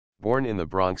Born in the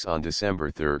Bronx on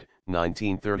December 3,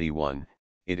 1931,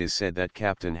 it is said that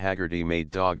Captain Haggerty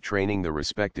made dog training the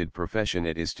respected profession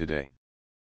it is today.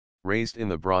 Raised in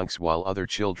the Bronx while other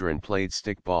children played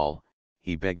stickball,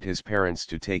 he begged his parents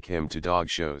to take him to dog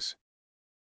shows.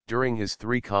 During his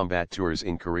 3 combat tours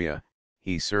in Korea,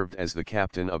 he served as the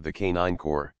captain of the Canine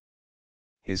Corps.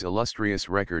 His illustrious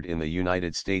record in the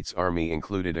United States Army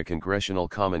included a Congressional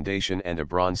Commendation and a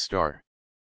Bronze Star.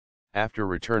 After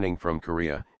returning from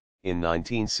Korea, in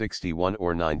 1961 or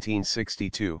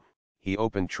 1962, he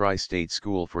opened Tri-State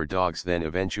School for Dogs, then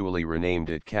eventually renamed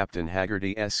it Captain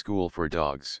Haggerty's School for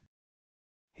Dogs.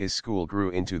 His school grew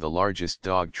into the largest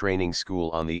dog training school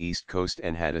on the East Coast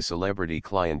and had a celebrity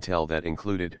clientele that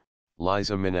included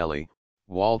Liza Minnelli,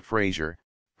 Walt Frazier,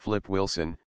 Flip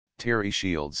Wilson, Terry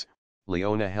Shields,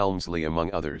 Leona Helmsley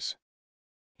among others.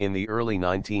 In the early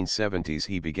 1970s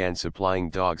he began supplying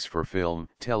dogs for film,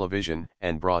 television,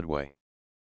 and Broadway.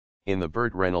 In the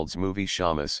Burt Reynolds movie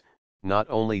Shamus, not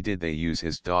only did they use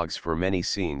his dogs for many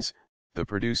scenes, the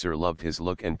producer loved his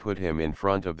look and put him in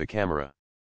front of the camera.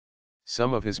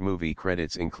 Some of his movie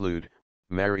credits include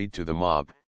Married to the Mob,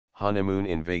 Honeymoon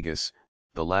in Vegas,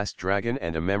 The Last Dragon,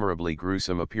 and a memorably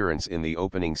gruesome appearance in the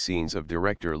opening scenes of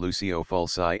director Lucio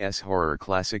Fulci's horror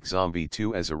classic Zombie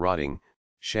 2 as a rotting,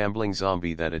 shambling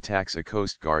zombie that attacks a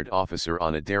Coast Guard officer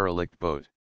on a derelict boat.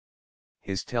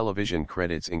 His television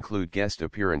credits include guest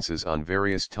appearances on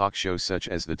various talk shows such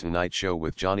as The Tonight Show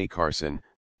with Johnny Carson,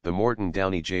 The Morton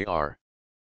Downey Jr.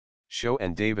 Show,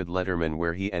 and David Letterman,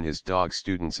 where he and his dog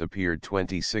Students appeared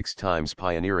 26 times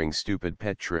pioneering stupid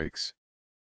pet tricks.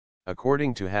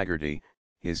 According to Haggerty,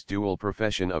 his dual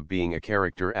profession of being a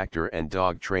character actor and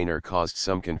dog trainer caused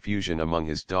some confusion among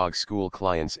his dog school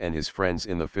clients and his friends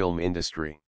in the film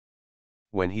industry.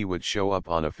 When he would show up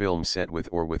on a film set with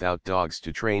or without dogs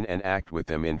to train and act with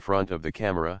them in front of the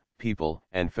camera, people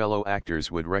and fellow actors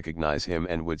would recognize him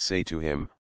and would say to him,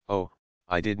 "Oh,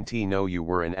 I didn't know you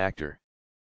were an actor."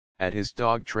 At his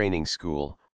dog training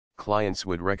school, clients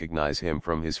would recognize him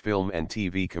from his film and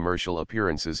TV commercial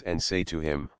appearances and say to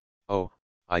him, "Oh,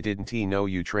 I didn't know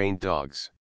you trained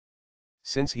dogs."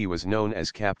 Since he was known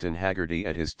as Captain Haggerty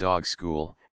at his dog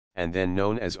school, and then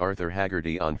known as Arthur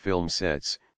Haggerty on film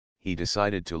sets, he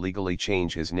decided to legally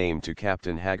change his name to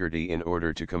Captain Haggerty in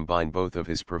order to combine both of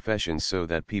his professions so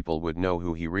that people would know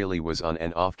who he really was on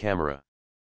and off camera.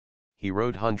 He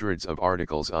wrote hundreds of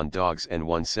articles on dogs and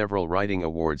won several writing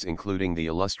awards, including the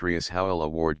illustrious Howell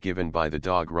Award given by the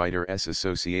Dog Writers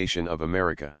Association of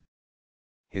America.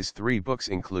 His 3 books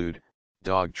include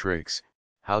Dog Tricks,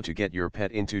 How to Get Your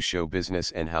Pet into Show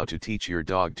Business, and How to Teach Your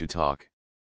Dog to Talk.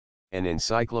 An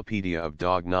encyclopedia of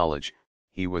dog knowledge,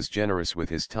 he was generous with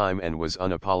his time and was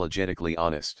unapologetically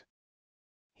honest.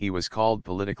 He was called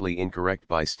politically incorrect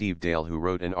by Steve Dale, who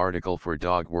wrote an article for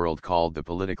Dog World called The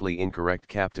Politically Incorrect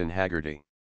Captain Haggerty.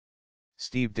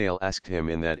 Steve Dale asked him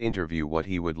in that interview what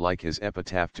he would like his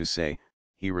epitaph to say.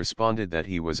 He responded that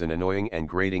he was an annoying and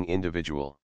grating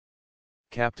individual.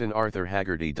 Captain Arthur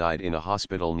Haggerty died in a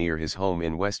hospital near his home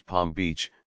in West Palm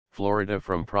Beach, Florida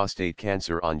from prostate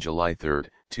cancer on July 3,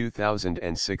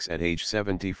 2006 at age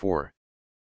 74.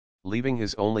 Leaving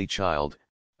his only child,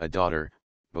 a daughter,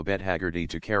 Babette Haggerty,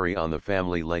 to carry on the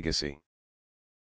family legacy.